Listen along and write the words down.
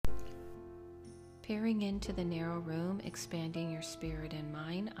Peering into the narrow room, expanding your spirit and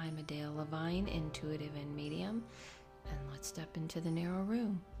mind. I'm Adele Levine, intuitive and medium, and let's step into the narrow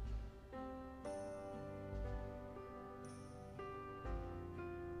room.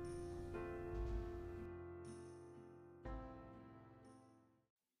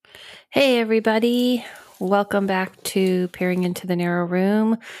 Hey everybody, welcome back to Peering into the Narrow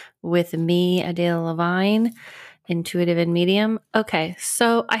Room with me, Adele Levine, intuitive and medium. Okay,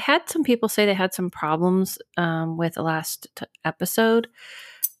 so I had some people say they had some problems with the last episode.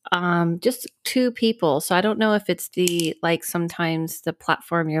 Just two people. So I don't know if it's sometimes the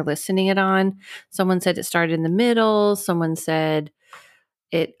platform you're listening it on. Someone said it started in the middle. Someone said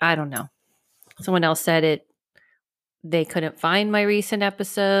I don't know. Someone else said they couldn't find my recent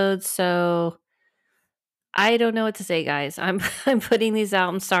episodes. So I don't know what to say, guys. I'm I'm putting these out.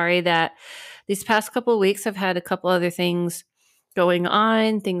 I'm sorry that these past couple of weeks I've had a couple other things going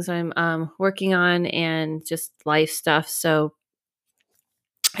on, things I'm working on, and just life stuff. So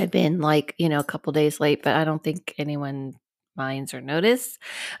I've been a couple days late, but I don't think anyone minds or notice.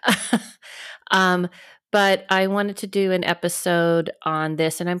 um, but I wanted to do an episode on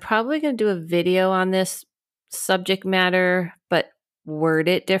this, and I'm probably going to do a video on this subject matter, but word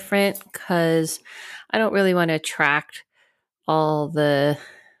it different because I don't really want to attract all the,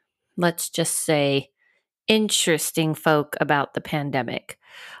 let's just say, interesting folk about the pandemic.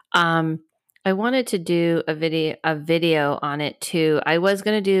 I wanted to do a video on it too. I was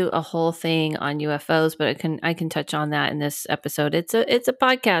going to do a whole thing on UFOs, but I can touch on that in this episode. It's a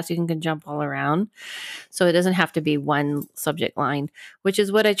podcast. You can jump all around. So it doesn't have to be one subject line, which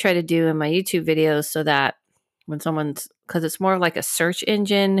is what I try to do in my YouTube videos so that when because it's more like a search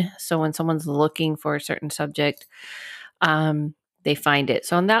engine. So when someone's looking for a certain subject, they find it.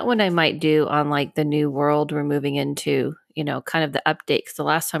 So on that one, I might do on like the new world we're moving into, kind of the update. Because the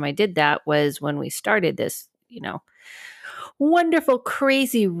last time I did that was when we started this, wonderful,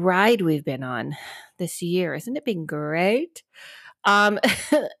 crazy ride we've been on this year. Isn't it been great? Um,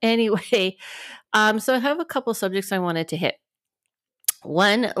 anyway, so I have a couple subjects I wanted to hit.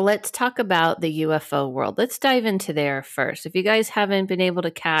 One, let's talk about the UFO world. Let's dive into there first. If you guys haven't been able to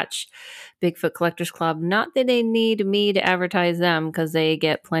catch Bigfoot Collectors Club, not that they need me to advertise them because they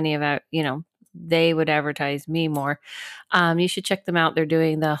get plenty of, they would advertise me more. You should check them out. They're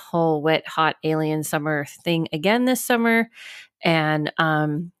doing the whole wet, hot alien summer thing again this summer. And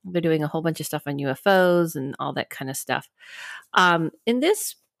they're doing a whole bunch of stuff on UFOs and all that kind of stuff. In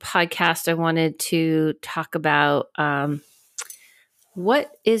this podcast, I wanted to talk about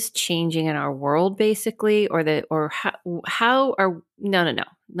what is changing in our world basically, how are no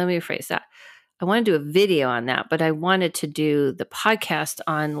let me rephrase that. I want to do a video on that, but I wanted to do the podcast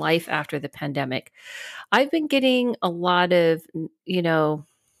on life after the pandemic. I've been getting a lot of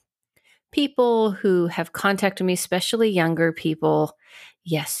people who have contacted me, especially younger people.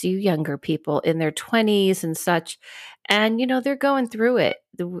 Yes, you younger people in their 20s and such. And they're going through it.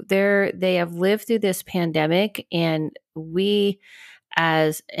 They have lived through this pandemic, and we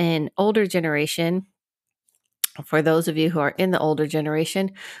as an older generation, for those of you who are in the older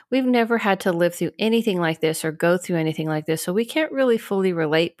generation, we've never had to live through anything like this or go through anything like this. So we can't really fully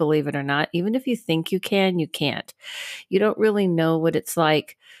relate, believe it or not. Even if you think you can, you can't. You don't really know what it's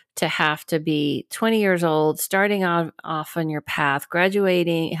like to have to be 20 years old, starting off on your path,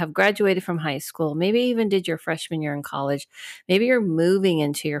 have graduated from high school, maybe even did your freshman year in college. Maybe you're moving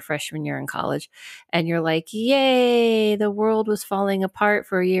into your freshman year in college and you're like, yay, the world was falling apart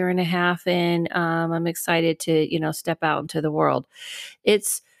for a year and a half. And I'm excited to, step out into the world.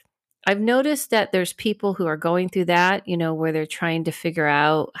 I've noticed that there's people who are going through that, where they're trying to figure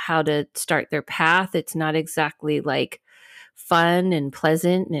out how to start their path. It's not exactly like fun and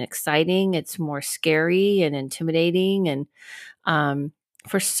pleasant and exciting. It's more scary and intimidating, and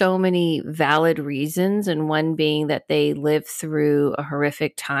for so many valid reasons. And one being that they lived through a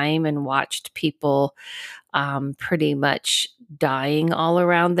horrific time and watched people pretty much dying all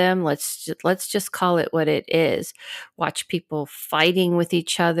around them. Let's just call it what it is. Watch people fighting with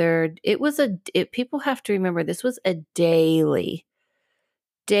each other. People have to remember this was a daily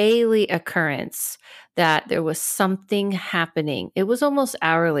occurrence, that there was something happening. It was almost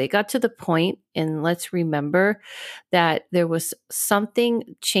hourly. It got to the point, and let's remember that there was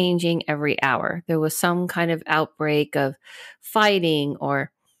something changing every hour. There was some kind of outbreak of fighting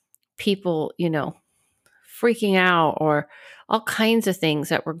or people, freaking out, or all kinds of things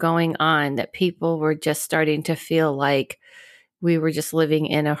that were going on, that people were just starting to feel like we were just living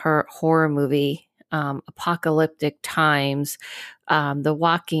in a horror movie. Apocalyptic times, The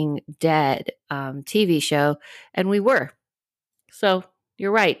Walking Dead TV show, and we were. So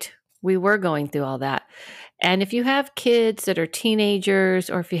you're right. We were going through all that. And if you have kids that are teenagers,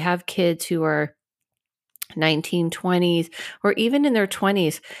 or if you have kids who are 1920s, or even in their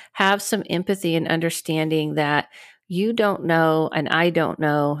 20s, have some empathy and understanding that you don't know and I don't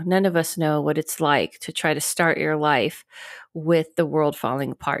know, none of us know what it's like to try to start your life with the world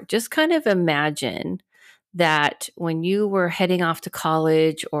falling apart. Just kind of imagine that when you were heading off to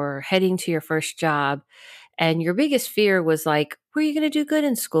college or heading to your first job, and your biggest fear was like, were you going to do good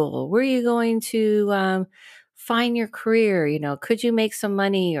in school? Were you going to find your career? Could you make some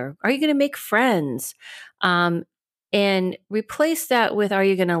money, or are you going to make friends? Um, and replace that with, are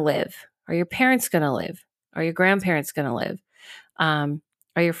you going to live? Are your parents going to live? Are your grandparents going to live?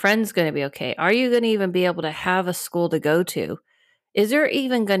 Are your friends going to be okay? Are you going to even be able to have a school to go to? Is there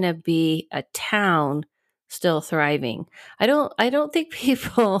even going to be a town still thriving? I don't think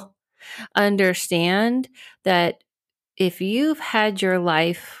people understand that if you've had your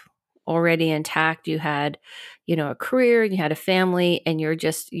life already intact, you had, a career, and you had a family, and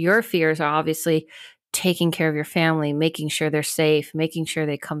your fears are obviously taking care of your family, making sure they're safe, making sure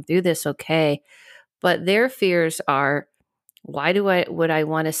they come through this okay. But their fears are, why would I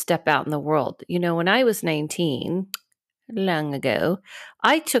want to step out in the world? When I was 19, long ago,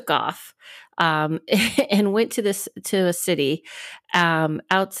 I took off and went to a city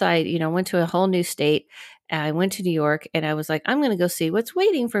outside. Went to a whole new state. I went to New York, and I was like, I'm going to go see what's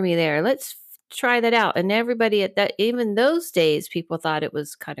waiting for me there. Let's try that out. And everybody at that, even those days, people thought it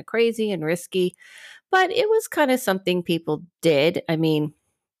was kind of crazy and risky, but it was kind of something people did. I mean,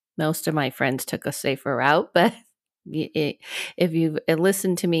 most of my friends took a safer route, but if you've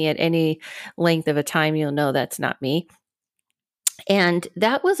listened to me at any length of a time, you'll know that's not me. And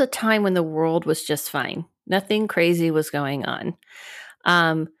that was a time when the world was just fine. Nothing crazy was going on.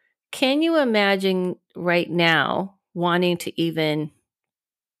 Um, can you imagine right now wanting to even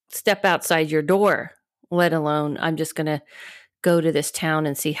step outside your door, let alone, I'm just going to go to this town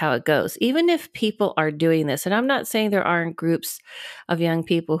and see how it goes? Even if people are doing this, and I'm not saying there aren't groups of young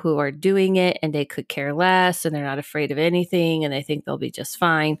people who are doing it and they could care less and they're not afraid of anything and they think they'll be just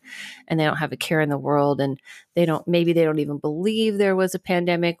fine and they don't have a care in the world, and maybe they don't even believe there was a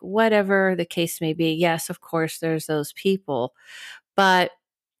pandemic, whatever the case may be. Yes, of course, there's those people. But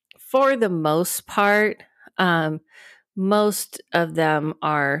for the most part, most of them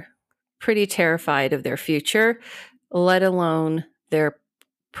are pretty terrified of their future, let alone their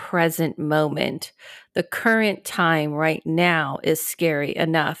present moment. The current time right now is scary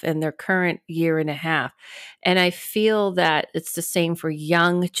enough, and their current year and a half. And I feel that it's the same for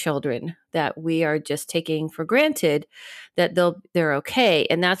young children, that we are just taking for granted that they're okay.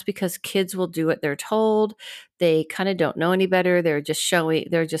 And that's because kids will do what they're told. They kind of don't know any better. They're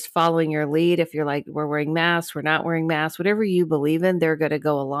just following your lead. If you're like, we're wearing masks, we're not wearing masks, whatever you believe in, they're going to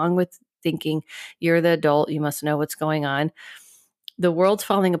go along with thinking you're the adult, you must know what's going on. The world's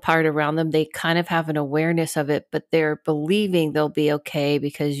falling apart around them. They kind of have an awareness of it, but they're believing they'll be okay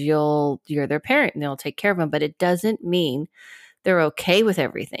because you're their parent and they'll take care of them. But it doesn't mean they're okay with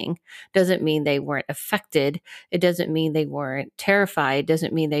everything. Doesn't mean they weren't affected. It doesn't mean they weren't terrified.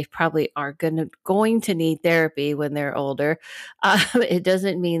 Doesn't mean they probably are going to need therapy when they're older. It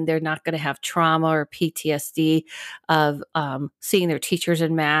doesn't mean they're not going to have trauma or PTSD of seeing their teachers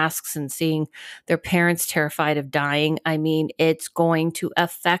in masks and seeing their parents terrified of dying. I mean, it's going to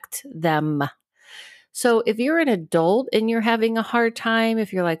affect them. So if you're an adult and you're having a hard time,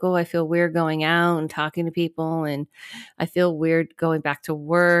 if you're like, oh, I feel weird going out and talking to people, and I feel weird going back to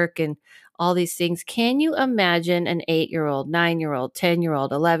work and all these things, can you imagine an 8-year-old, 9-year-old,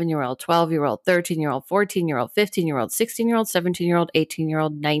 10-year-old, 11-year-old, 12-year-old, 13-year-old, 14-year-old, 15-year-old, 16-year-old, 17-year-old,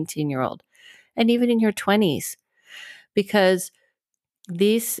 18-year-old, 19-year-old, and even in your 20s? Because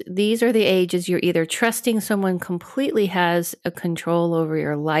these are the ages you're either trusting someone completely has a control over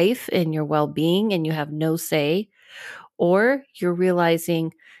your life and your well-being and you have no say, or you're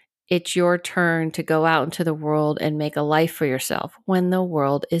realizing it's your turn to go out into the world and make a life for yourself when the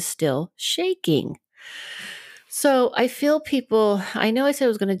world is still shaking. So I feel people, I know I said I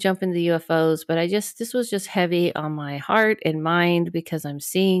was going to jump into the UFOs, but this was just heavy on my heart and mind because I'm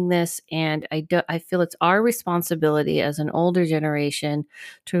seeing this, and I feel it's our responsibility as an older generation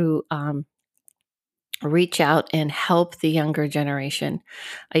to reach out and help the younger generation.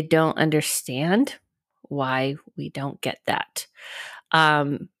 I don't understand why we don't get that.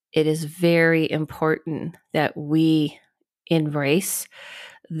 It is very important that we embrace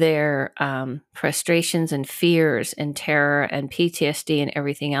their frustrations and fears and terror and PTSD and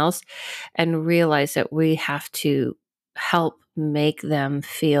everything else, and realize that we have to help make them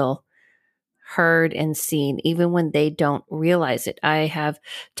feel heard and seen, even when they don't realize it. I have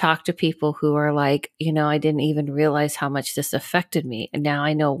talked to people who are like, I didn't even realize how much this affected me. And now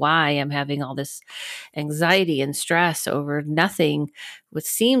I know why I'm having all this anxiety and stress over nothing, what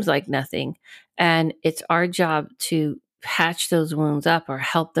seems like nothing. And it's our job to patch those wounds up or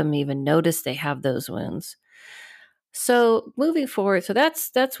help them even notice they have those wounds. So moving forward, so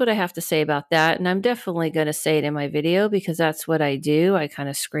that's what I have to say about that. And I'm definitely going to say it in my video because that's what I do. I kind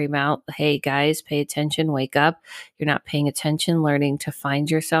of scream out, hey guys, pay attention, wake up. You're not paying attention. Learning to find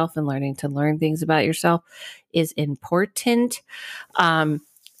yourself and learning to learn things about yourself is important.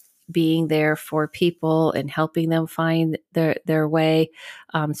 Being there for people and helping them find their way,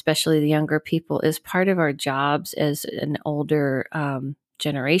 especially the younger people, is part of our jobs as an older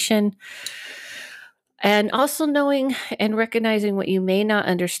generation. And also knowing and recognizing what you may not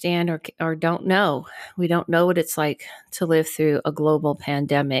understand or don't know. We don't know what it's like to live through a global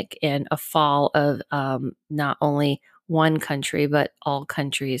pandemic and a fall of not only one country, but all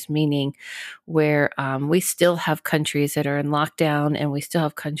countries, meaning where we still have countries that are in lockdown and we still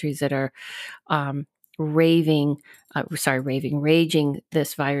have countries that are um, raging.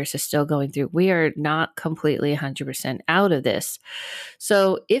 This virus is still going through. We are not completely 100% out of this.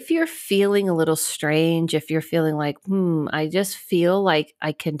 So if you're feeling a little strange, if you're feeling like, I just feel like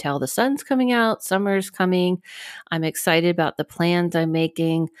I can tell the sun's coming out, summer's coming, I'm excited about the plans I'm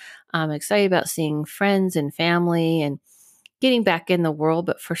making, I'm excited about seeing friends and family and getting back in the world,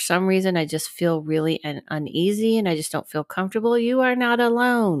 but for some reason I just feel really uneasy and I just don't feel comfortable, you are not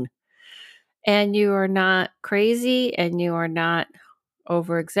alone. And you are not crazy and you are not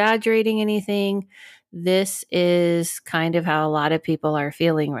over exaggerating anything. This is kind of how a lot of people are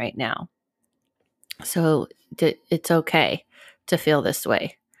feeling right now. So it's okay to feel this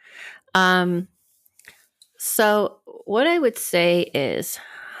way. So what I would say is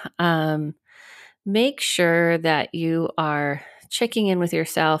make sure that you are checking in with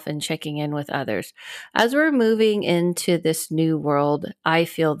yourself and checking in with others. As we're moving into this new world, I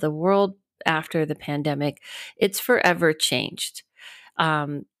feel the world after the pandemic, it's forever changed.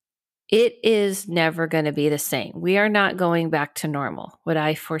 It is never going to be the same. We are not going back to normal. What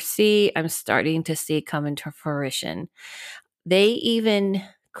I foresee, I'm starting to see come into fruition. They even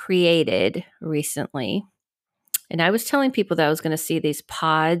created recently, and I was telling people that I was going to see these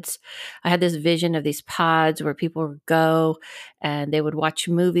pods. I had this vision of these pods where people would go and they would watch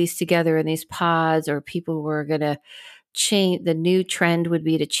movies together in these pods, or people were going to change. The new trend would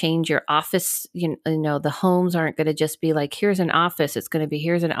be to change your office. The homes aren't going to just be like, here's an office. It's going to be,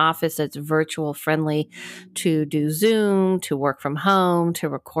 here's an office that's virtual friendly to do Zoom, to work from home, to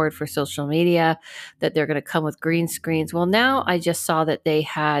record for social media, that they're going to come with green screens. Well, now I just saw that they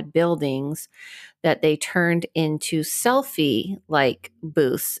had buildings that they turned into selfie like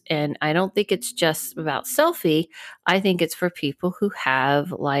booths. And I don't think it's just about selfie. I think it's for people who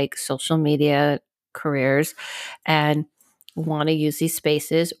have like social media careers and want to use these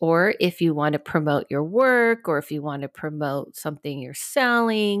spaces, or if you want to promote your work, or if you want to promote something you're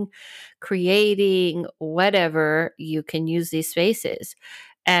selling, creating, whatever, you can use these spaces.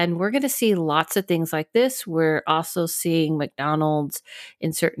 And we're going to see lots of things like this. We're also seeing McDonald's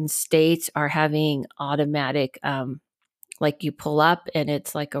in certain states are having automatic, like you pull up and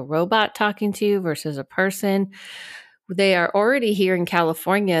it's like a robot talking to you versus a person. They are already here in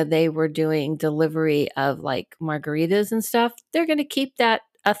California. They were doing delivery of like margaritas and stuff. They're going to keep that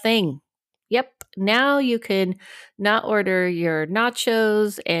a thing. Yep. Now you can not order your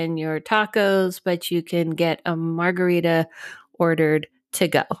nachos and your tacos, but you can get a margarita ordered to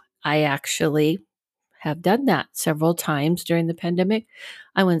go. I actually have done that several times during the pandemic.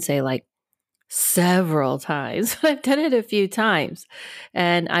 I wouldn't say like several times, but I've done it a few times.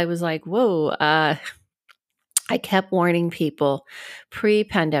 And I was like, whoa, I kept warning people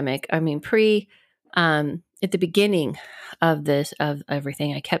pre-pandemic. I mean, at the beginning of this, of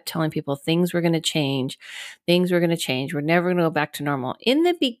everything, I kept telling people things were going to change. Things were going to change. We're never going to go back to normal. In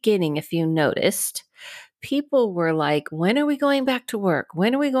the beginning, if you noticed, people were like, when are we going back to work?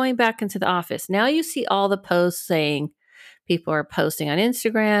 When are we going back into the office? Now you see all the posts saying, people are posting on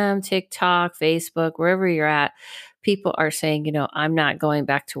Instagram, TikTok, Facebook, wherever you're at. People are saying, I'm not going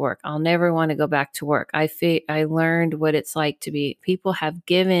back to work. I'll never want to go back to work. I learned what it's like to be, people have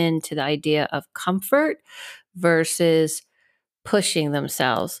given to the idea of comfort versus pushing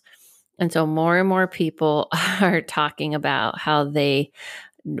themselves. And so more and more people are talking about how they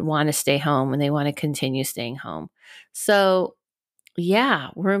want to stay home and they want to continue staying home. So yeah,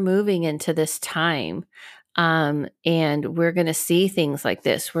 we're moving into this time. And we're going to see things like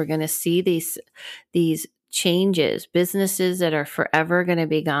this. We're going to see these changes, businesses that are forever going to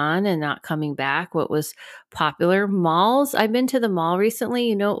be gone and not coming back. What was popular? Malls. I've been to the mall recently.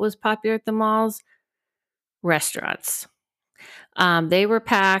 You know what was popular at the malls? Restaurants. They were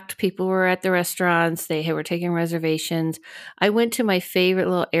packed. People were at the restaurants. They were taking reservations. I went to my favorite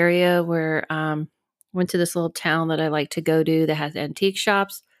little area where went to this little town that I like to go to that has antique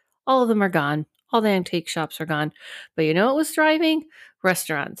shops. All of them are gone. All the antique shops are gone. But you know what was thriving?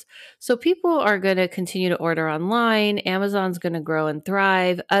 Restaurants. So people are going to continue to order online. Amazon's going to grow and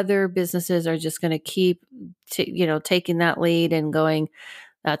thrive. Other businesses are just going to keep, taking that lead and going.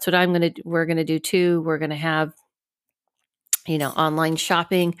 That's what we're going to do too. We're going to have online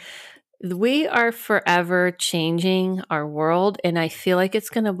shopping. We are forever changing our world. And I feel like it's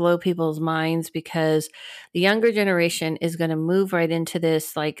going to blow people's minds because the younger generation is going to move right into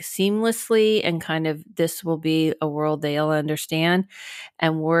this like seamlessly and kind of this will be a world they'll understand.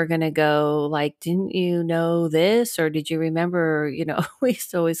 And we're going to go like, didn't you know this? Or did you remember, we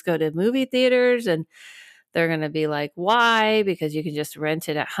used to always go to movie theaters and they're going to be like, why? Because you can just rent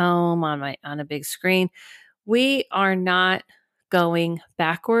it at home on a big screen. We are not going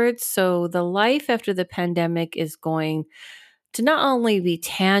backwards. So the life after the pandemic is going to not only be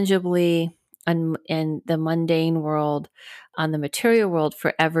tangibly in the mundane world, on the material world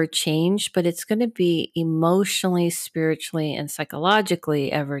forever changed, but it's going to be emotionally, spiritually, and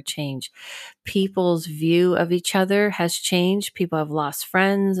psychologically ever changed. People's view of each other has changed. People have lost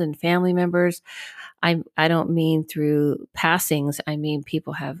friends and family members. I don't mean through passings. I mean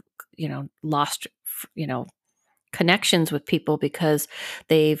people have, lost, connections with people because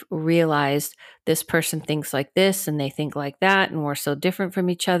they've realized this person thinks like this and they think like that and we're so different from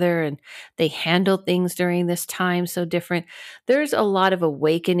each other and they handle things during this time so different. There's a lot of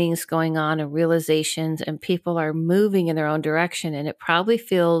awakenings going on and realizations and people are moving in their own direction and it probably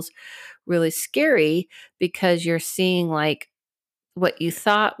feels really scary because you're seeing like what you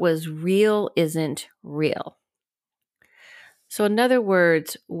thought was real isn't real. So, in other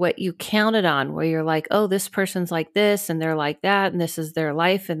words, what you counted on, where you're like, oh, this person's like this and they're like that, and this is their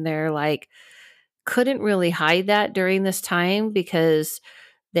life, and they're like, couldn't really hide that during this time because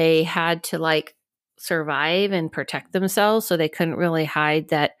they had to like survive and protect themselves. So, they couldn't really hide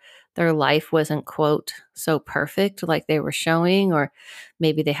that their life wasn't, quote, so perfect like they were showing, or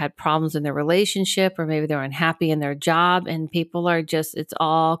maybe they had problems in their relationship, or maybe they're unhappy in their job, and people are just, it's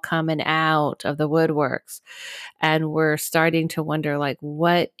all coming out of the woodworks. And we're starting to wonder, like,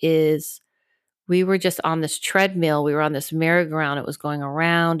 we were just on this treadmill. We were on this merry-go-round. It was going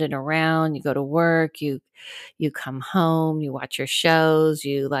around and around. You go to work, you come home, you watch your shows,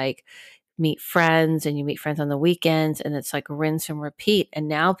 you like meet friends and you meet friends on the weekends and it's like rinse and repeat. And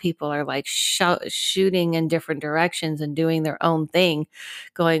now people are like shooting in different directions and doing their own thing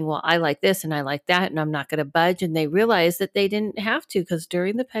going, well, I like this and I like that and I'm not going to budge. And they realized that they didn't have to because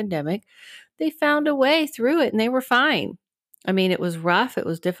during the pandemic, they found a way through it and they were fine. I mean, it was rough, it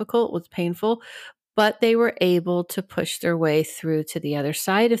was difficult, it was painful, but they were able to push their way through to the other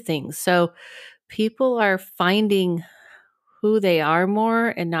side of things. So people are finding who they are more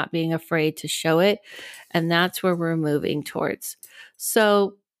and not being afraid to show it. And that's where we're moving towards.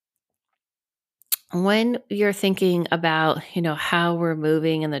 So when you're thinking about, how we're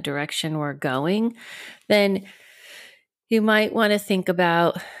moving and the direction we're going, then you might want to think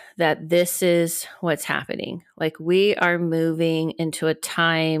about that this is what's happening. Like we are moving into a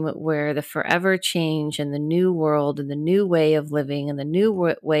time where the forever change and the new world and the new way of living and the new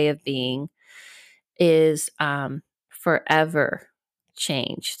way of being is forever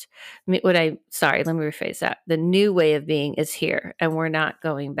changed. Let me rephrase that. The new way of being is here and we're not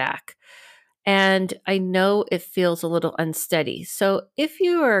going back. And I know it feels a little unsteady. So if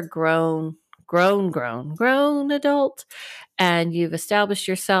you are a grown adult and you've established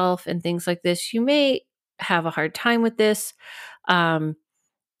yourself and things like this, you may have a hard time with this.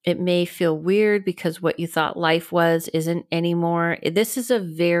 It may feel weird because what you thought life was isn't anymore. This is a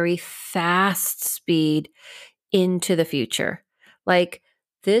very fast speed into the future. Like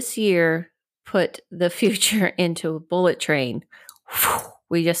this year put the future into a bullet train.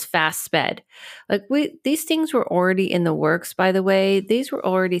 We just fast sped. Like these things were already in the works, by the way. These were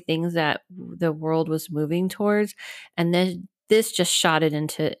already things that the world was moving towards. And then this just shot it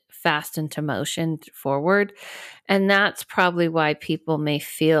into motion forward. And that's probably why people may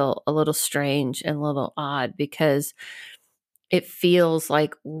feel a little strange and a little odd because it feels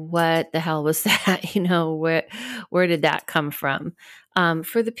like, what the hell was that? Where did that come from?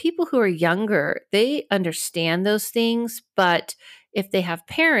 For the people who are younger, they understand those things, but if they have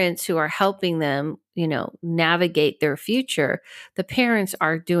parents who are helping them, navigate their future, the parents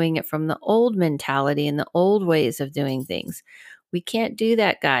are doing it from the old mentality and the old ways of doing things. We can't do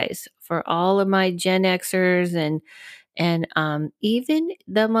that, guys. For all of my Gen Xers and even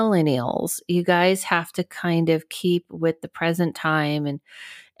the millennials, you guys have to kind of keep with the present time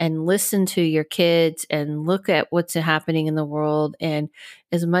and listen to your kids and look at what's happening in the world. And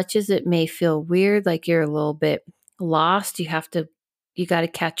as much as it may feel weird, like you're a little bit lost, you got to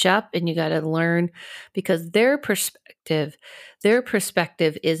catch up and you got to learn, because their perspective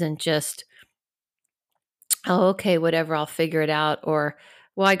isn't just, oh, okay, whatever, I'll figure it out. Or,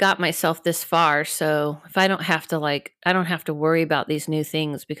 well, I got myself this far. So if I don't have to, I don't have to worry about these new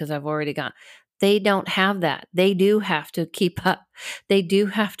things because I've already got, they don't have that. They do have to keep up. They do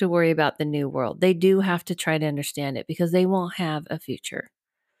have to worry about the new world. They do have to try to understand it because they won't have a future.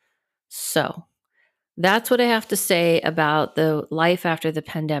 So that's what I have to say about the life after the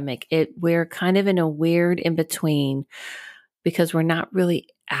pandemic. We're kind of in a weird in between because we're not really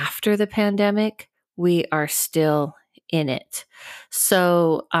after the pandemic. We are still in it.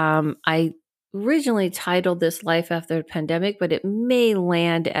 So I originally titled this Life After the Pandemic, but it may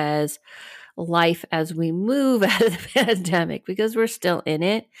land as Life as We Move Out of the Pandemic because we're still in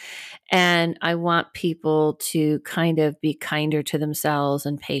it. And I want people to kind of be kinder to themselves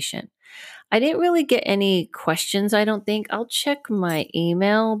and patient. I didn't really get any questions, I don't think. I'll check my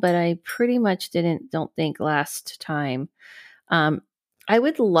email, but I pretty much don't think last time. Um, I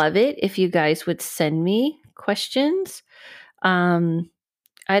would love it if you guys would send me questions.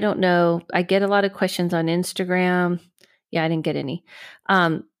 I don't know. I get a lot of questions on Instagram. Yeah, I didn't get any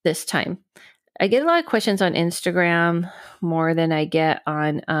this time. I get a lot of questions on Instagram more than I get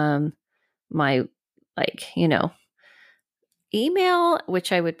on my, email,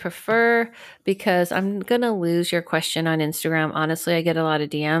 which I would prefer because I'm going to lose your question on Instagram. Honestly, I get a lot of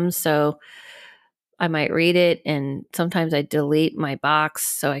DMs, so I might read it, and sometimes I delete my box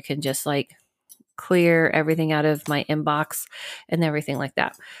so I can just clear everything out of my inbox and everything like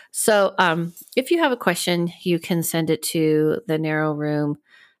that. So if you have a question, you can send it to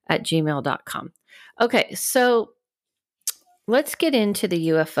thenarrowroom@gmail.com. Okay, so let's get into the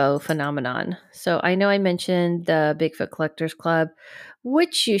UFO phenomenon. So I know I mentioned the Bigfoot Collectors Club,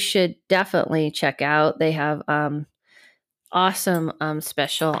 which you should definitely check out. They have awesome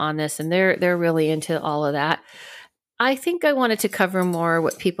special on this, and they're really into all of that. I think I wanted to cover more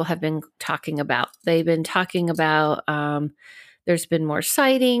what people have been talking about. They've been talking about there's been more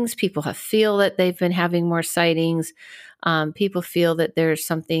sightings. People feel that they've been having more sightings. People feel that there's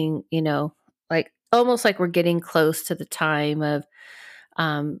something, almost like we're getting close to the time of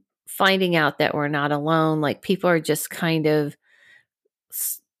finding out that we're not alone. Like people are just kind of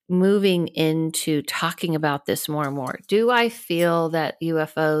moving into talking about this more and more. Do I feel that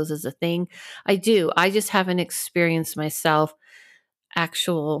UFOs is a thing? I do. I just haven't experienced myself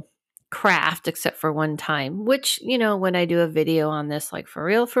actual craft except for one time, which, when I do a video on this, like for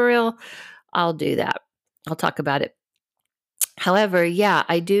real, I'll do that. I'll talk about it. However, yeah,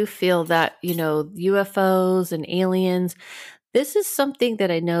 I do feel that, UFOs and aliens, this is something that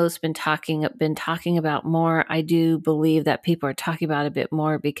I know has been talking about more. I do believe that people are talking about it a bit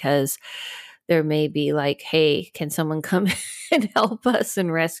more because there may be like, hey, can someone come and help us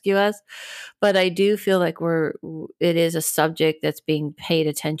and rescue us? But I do feel like it is a subject that's being paid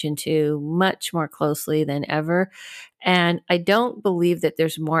attention to much more closely than ever. And I don't believe that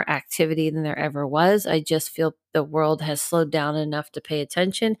there's more activity than there ever was. I just feel the world has slowed down enough to pay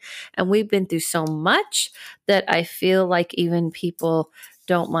attention. And we've been through so much that I feel like even people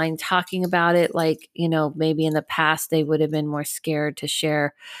don't mind talking about it. Like, maybe in the past they would have been more scared to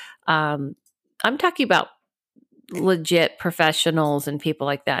share. I'm talking about legit professionals and people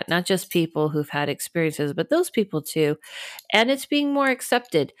like that, not just people who've had experiences, but those people too. And it's being more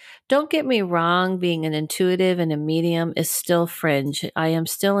accepted. Don't get me wrong, being an intuitive and a medium is still fringe. I am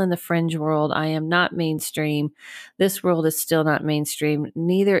still in the fringe world. I am not mainstream. This world is still not mainstream.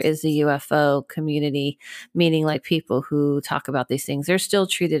 Neither is the UFO community, meaning like people who talk about these things. They're still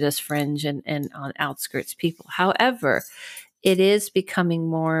treated as fringe and on outskirts people. However, it is becoming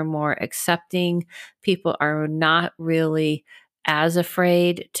more and more accepting. People are not really as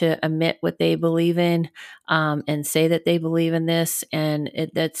afraid to admit what they believe in and say that they believe in this, and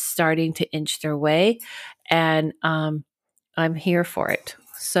that's starting to inch their way. And I'm here for it.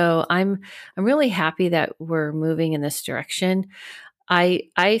 So I'm really happy that we're moving in this direction.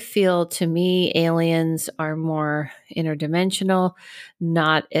 I feel, to me, aliens are more interdimensional,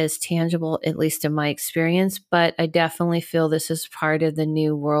 not as tangible, at least in my experience, but I definitely feel this is part of the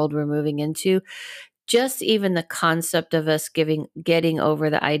new world we're moving into. just even the concept of us getting over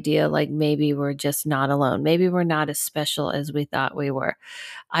the idea, like maybe we're just not alone. Maybe we're not as special as we thought we were.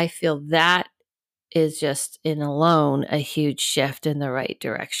 I feel that is just in alone a huge shift in the right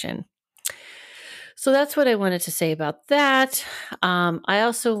direction. So that's what I wanted to say about that. I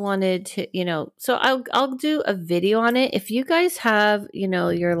also wanted to, so I'll do a video on it. If you guys have,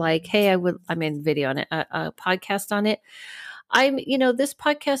 you're like, hey, I'm in video on it, a podcast on it. This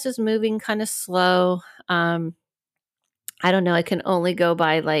podcast is moving kind of slow. I don't know. I can only go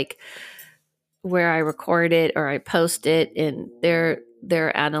by like where I record it or I post it in their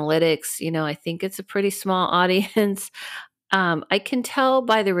analytics. I think it's a pretty small audience. I can tell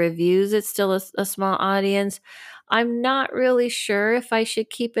by the reviews it's still a small audience. I'm not really sure if I should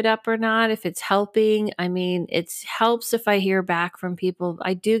keep it up or not, if it's helping. I mean, it helps if I hear back from people.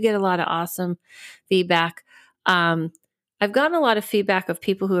 I do get a lot of awesome feedback. I've gotten a lot of feedback of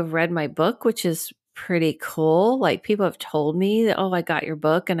people who have read my book, which is pretty cool. Like people have told me that, oh, I got your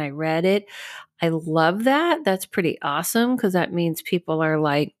book and I read it. I love that. That's pretty awesome because that means people are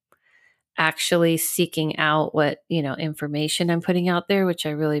like, actually seeking out what information I'm putting out there, which I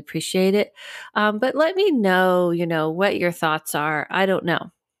really appreciate it. But let me know what your thoughts are. I don't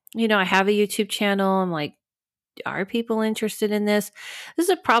know. I have a YouTube channel. I'm like, are people interested in this? This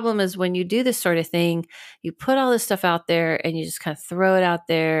is a problem is when you do this sort of thing, you put all this stuff out there and you just kind of throw it out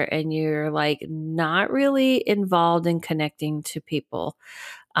there and you're like not really involved in connecting to people.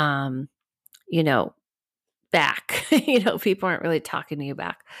 You know, back. People aren't really talking to you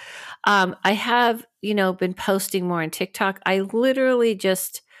back. I have, been posting more on TikTok. I literally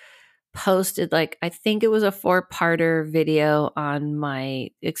just posted like I think it was a 4-parter video on my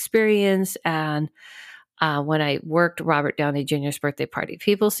experience and when I worked Robert Downey Jr.'s birthday party.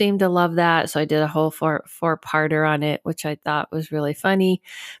 People seemed to love that, so I did a whole four-parter on it, which I thought was really funny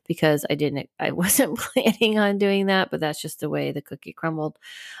because I wasn't planning on doing that, but that's just the way the cookie crumbled.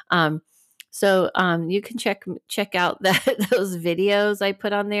 So you can check out those videos I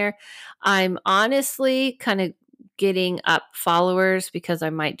put on there. I'm honestly kind of getting up followers because I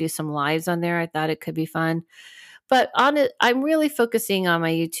might do some lives on there. I thought it could be fun. But on it, I'm really focusing on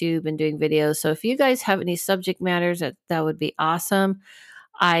my YouTube and doing videos. So if you guys have any subject matters, that would be awesome.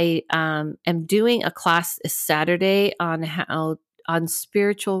 I am doing a class this Saturday on how on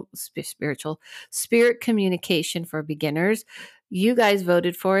spirit communication for beginners. You guys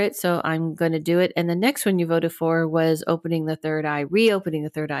voted for it, so I'm going to do it. And the next one you voted for was reopening the third eye,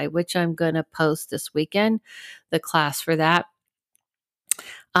 which I'm going to post this weekend, the class for that.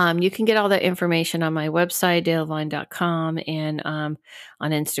 You can get all that information on my website, dalevine.com, and on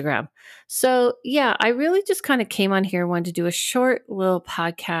Instagram. So, yeah, I really just kind of came on here, wanted to do a short little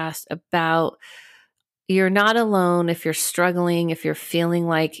podcast about you're not alone if you're struggling, if you're feeling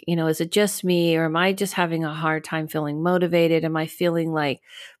like, is it just me or am I just having a hard time feeling motivated? Am I feeling like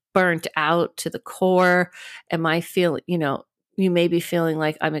burnt out to the core? Am I feeling, you may be feeling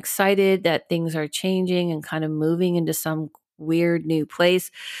like I'm excited that things are changing and kind of moving into some weird new place.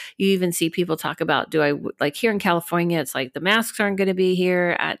 You even see people talk about, like here in California, it's like the masks aren't going to be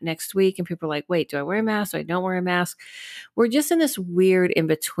here at next week. And people are like, wait, do I wear a mask? Do I don't wear a mask? We're just in this weird in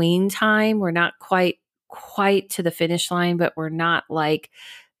between time. We're not quite to the finish line, but we're not like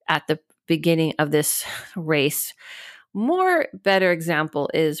at the beginning of this race. Better example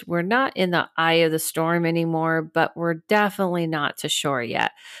is we're not in the eye of the storm anymore, but we're definitely not to shore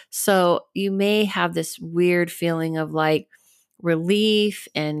yet. So you may have this weird feeling of like relief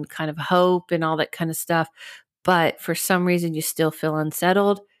and kind of hope and all that kind of stuff. But for some reason, you still feel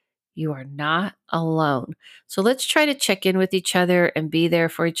unsettled. You are not alone. So let's try to check in with each other and be there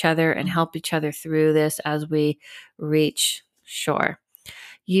for each other and help each other through this as we reach shore.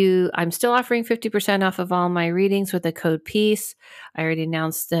 I'm still offering 50% off of all my readings with the code PEACE. I already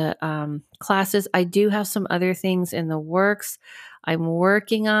announced the classes. I do have some other things in the works I'm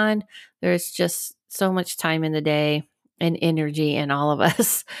working on. There's just so much time in the day and energy in all of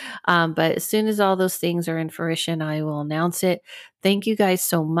us. But as soon as all those things are in fruition, I will announce it. Thank you guys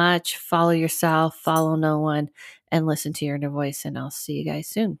so much. Follow yourself, follow no one, and listen to your inner voice. And I'll see you guys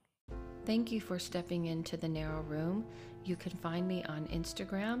soon. Thank you for stepping into the narrow room. You can find me on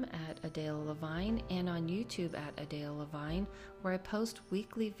Instagram at Adela Levine and on YouTube at Adela Levine, where I post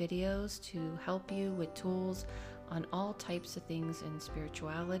weekly videos to help you with tools on all types of things in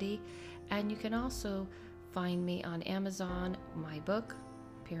spirituality. And you can also find me on Amazon, my book,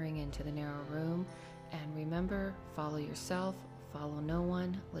 Peering into the Narrow Room. And remember, follow yourself, follow no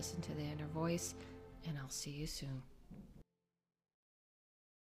one, listen to the inner voice, and I'll see you soon.